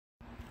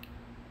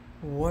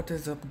What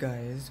is up,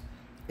 guys?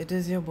 It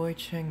is your boy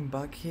Cheng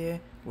back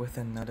here with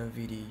another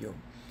video.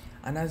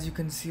 And as you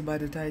can see by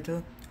the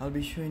title, I'll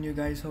be showing you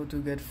guys how to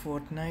get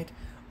Fortnite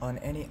on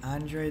any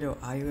Android or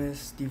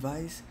iOS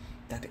device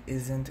that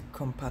isn't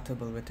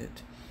compatible with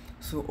it.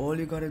 So all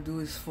you gotta do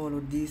is follow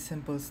these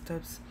simple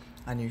steps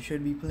and you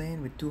should be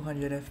playing with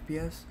 200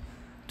 FPS,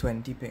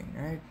 20 ping,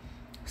 right?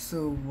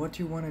 So what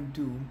you wanna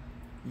do,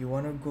 you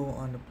wanna go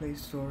on the Play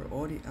Store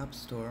or the App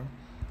Store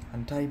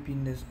and type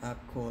in this app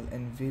called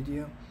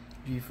Nvidia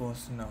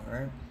Geforce Now,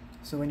 right?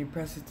 So when you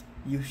press it,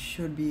 you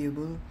should be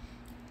able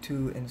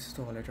to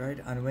install it, right?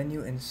 And when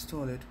you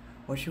install it,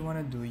 what you want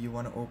to do, you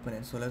want to open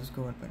it. So let's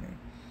go open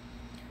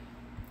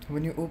it.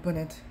 When you open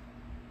it,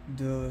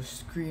 the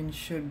screen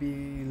should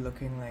be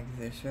looking like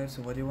this, right?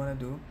 So what you want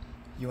to do,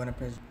 you want to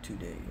press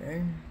today,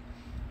 right?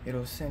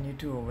 It'll send you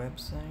to a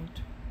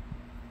website,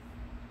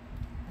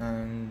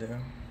 and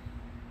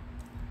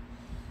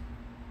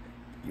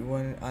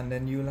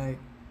then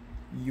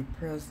you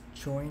press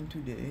join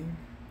today.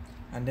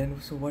 And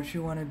then so what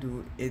you want to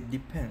do, it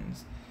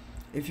depends.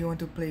 If you want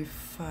to play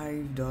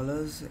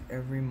 $5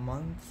 every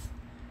month,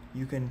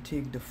 you can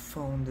take the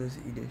founders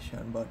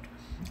edition, but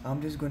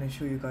I'm just going to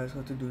show you guys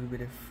how to do it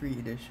with a free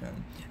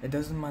edition. It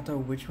doesn't matter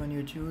which one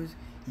you choose,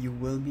 you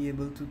will be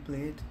able to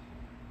play it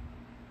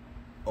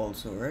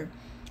also, right?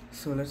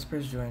 So let's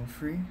press join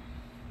free,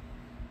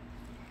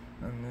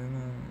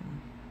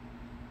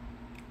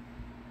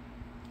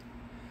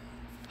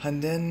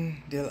 and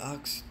then they'll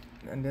ask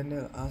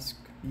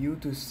you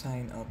to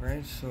sign up,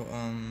 right? So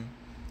I'm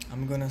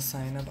gonna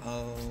sign up.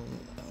 I'll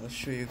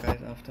show you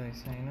guys after I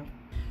sign up.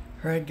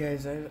 Right,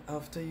 guys,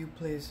 after you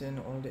place in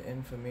all the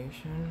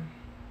information,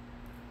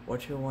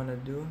 what you want to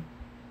do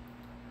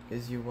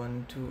is you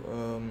want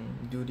to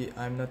do the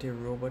I'm not a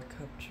robot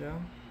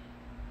capture,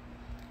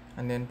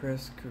 and then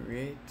press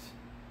create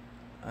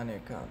an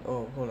account.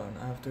 Oh, hold on,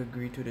 I have to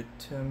agree to the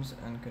terms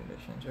and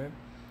conditions, right?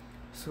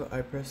 So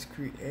I press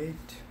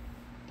create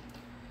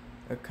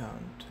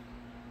account.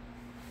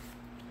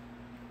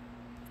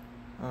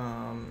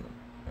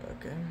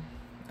 Okay,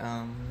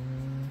 I'm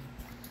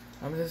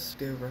just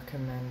the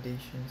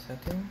recommendation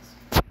settings,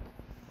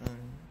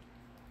 and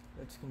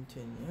let's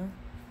continue.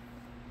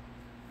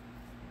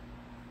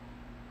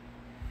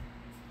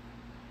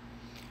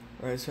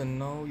 Right, so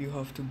now you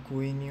have to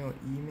go in your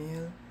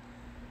email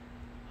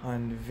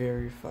and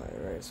verify,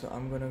 right? So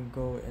I'm gonna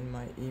go in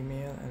my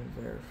email and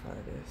verify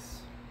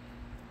this.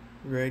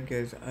 Right,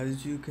 guys,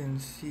 as you can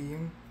see,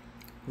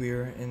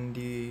 we're in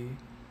the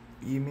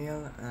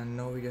email, and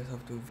now we just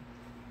have to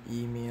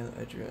email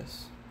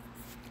address,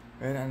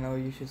 right? And now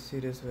you should see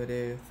this where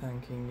they're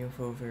thanking you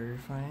for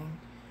verifying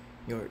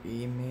your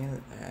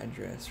email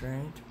address,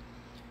 right?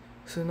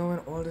 So now when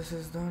all this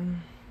is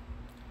done,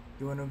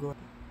 you want to go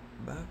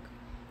back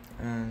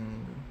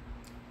and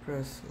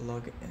press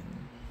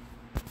login.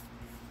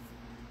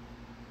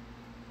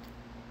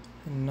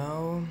 And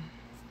now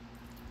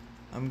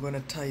I'm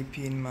gonna type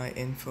in my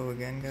info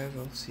again, guys.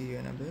 I'll see you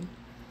in a bit.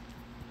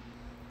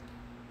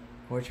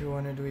 What you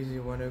want to do is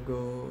you want to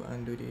go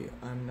and do the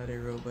I'm not a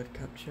robot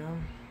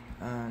capture,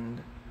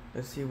 and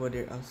let's see what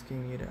they're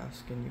asking you. They're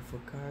asking you for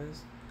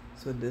cars.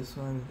 So this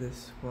one,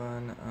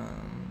 and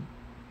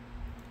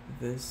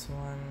this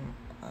one,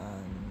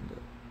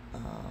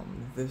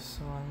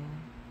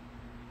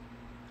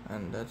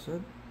 and that's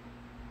it.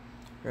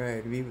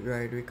 Right,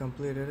 we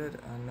completed it,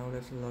 and now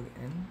let's log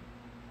in.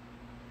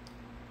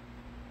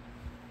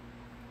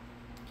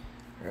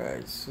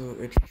 Right, so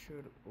it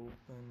should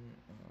open.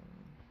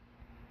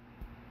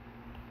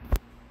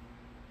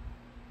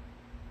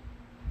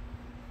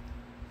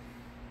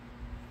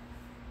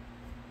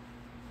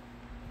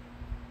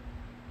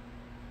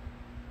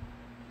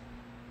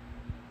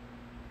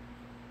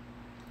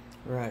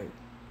 Right,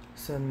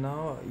 so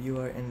now you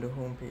are in the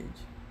home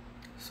page.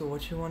 So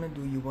what you want to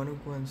do, you want to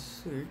go and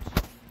search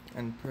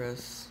and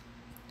press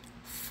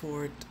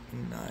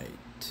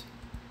Fortnite,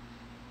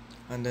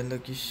 and then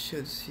look, you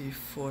should see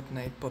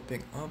Fortnite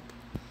popping up.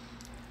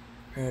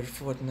 Right,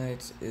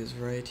 Fortnite is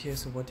right here.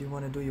 So what you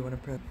want to do, you want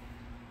to press,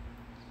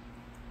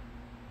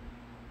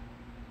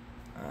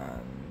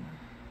 and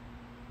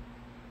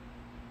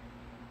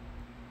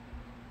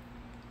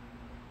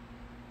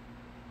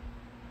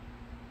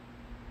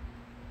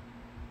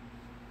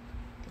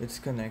it's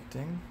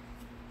connecting.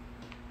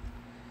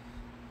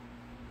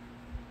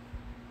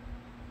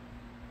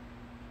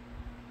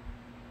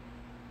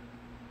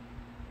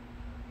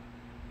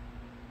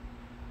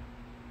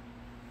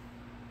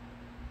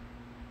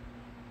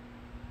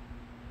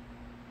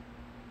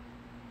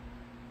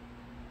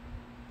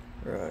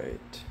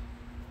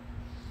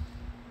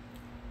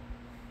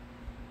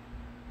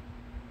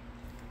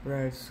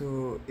 Right,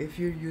 so if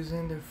you're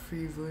using the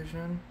free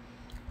version,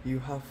 you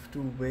have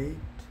to wait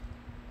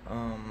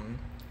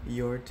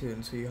your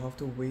turn. So you have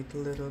to wait a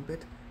little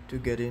bit to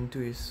get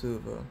into a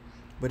server.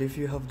 But if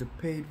you have the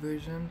paid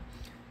version,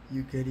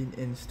 you get in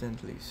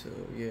instantly. So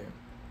yeah,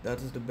 that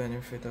is the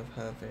benefit of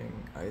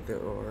having either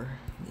or.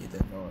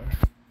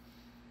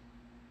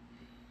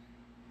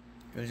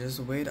 You'll just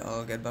wait.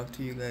 I'll get back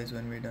to you guys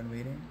when we're done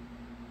waiting.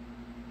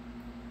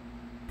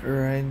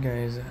 Right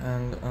guys,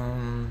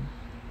 and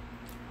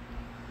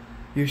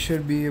you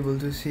should be able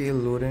to see a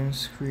loading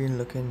screen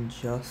looking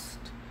just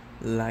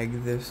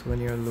like this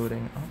when you're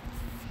loading up.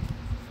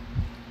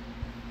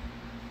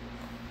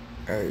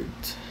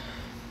 Alright,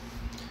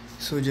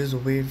 so just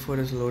wait for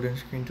this loading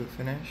screen to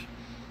finish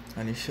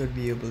and you should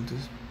be able to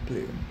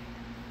play.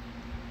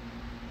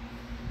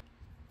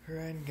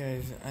 Right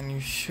guys, and you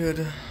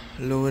should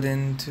load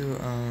into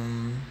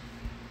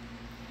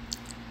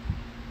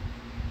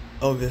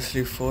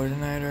obviously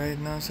Fortnite right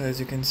now. So as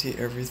you can see,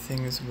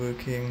 everything is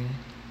working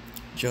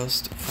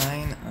just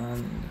fine,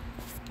 and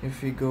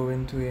if we go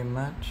into a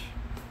match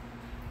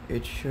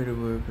it should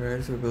work,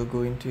 right? So we'll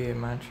go into a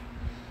match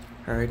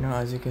right now.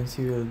 As you can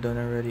see, we're done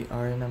already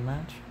are in a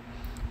match.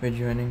 We're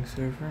joining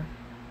server.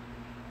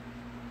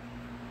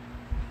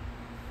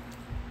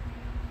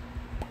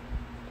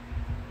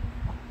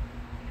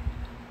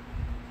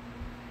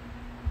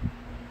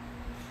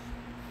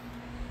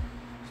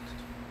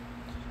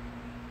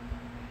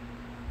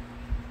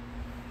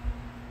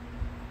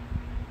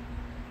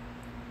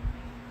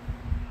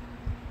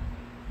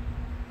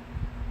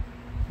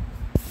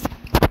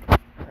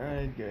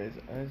 Alright guys,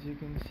 as you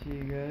can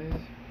see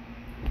guys,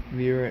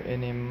 we are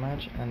in a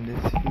match and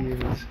this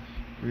feels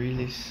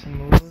really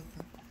smooth.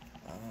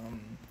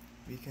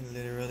 We can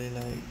literally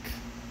like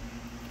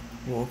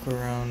walk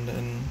around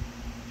and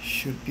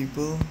shoot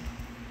people.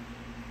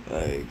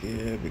 Like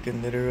yeah, we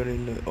can literally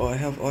look. Oh, I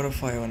have auto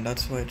fire on,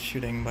 that's why it's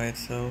shooting by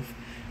itself.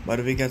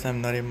 But because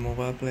I'm not a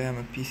mobile player, I'm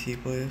a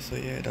PC player, so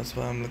yeah, that's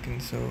why I'm looking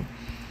so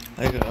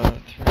like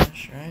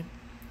trash, right?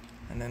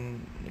 And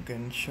then you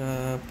can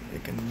shop, you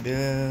can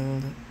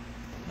build,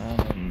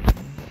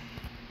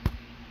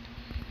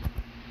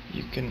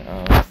 you can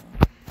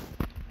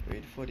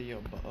wait for the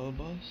battle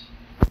bus.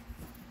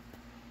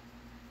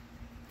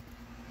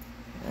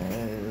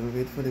 We'll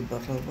wait for the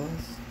battle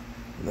bus.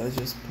 Let's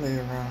just play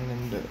around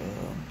in the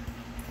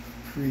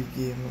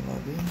pre-game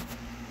lobby.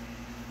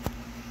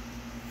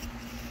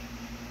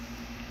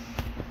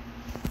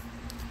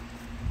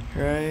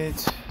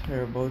 Right,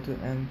 we're about to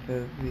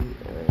enter the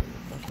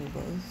battle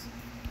bus.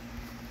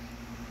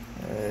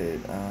 Alright,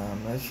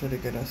 let's try to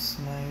get a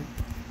snipe.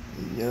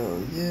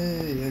 Yo,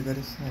 yay, I got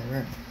a snipe,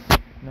 right.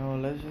 Now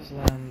let's just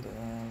land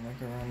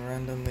like around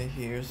randomly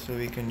here so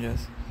we can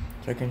just,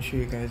 so I can show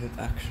you guys it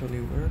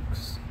actually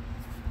works.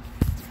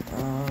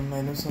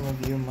 I know some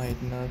of you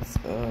might not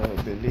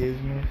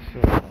believe me, so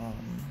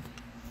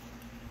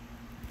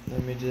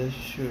let me just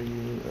show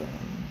you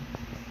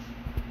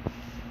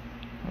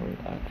how it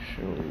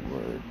actually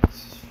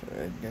works.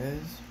 Right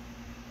guys,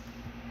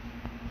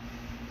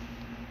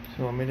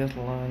 so let me just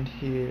land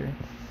here,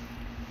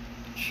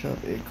 shot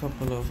a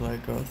couple of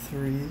like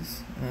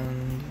threes,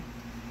 and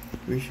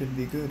we should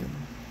be good.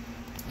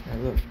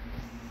 And look,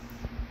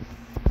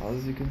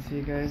 as you can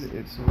see guys,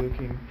 it's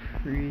looking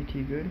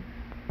pretty good,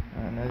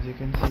 and as you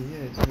can see,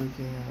 yeah, it's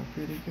looking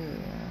pretty good.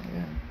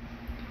 Yeah,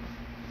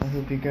 I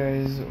hope you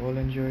guys all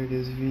enjoyed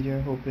this video.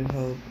 I hope it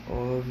helped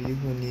all of you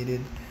who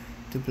needed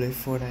to play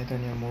Fortnite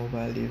on your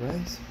mobile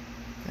device.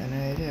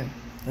 And yeah,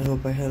 I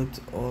hope I helped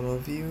all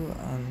of you,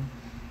 and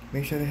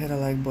make sure to hit a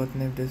like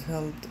button if this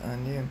helped,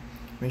 and yeah,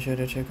 make sure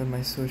to check out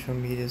my social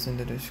medias in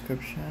the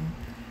description,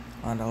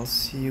 and I'll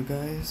see you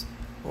guys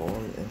all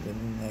in the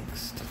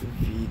next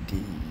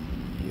video.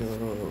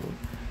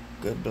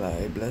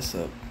 Goodbye, bless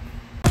up.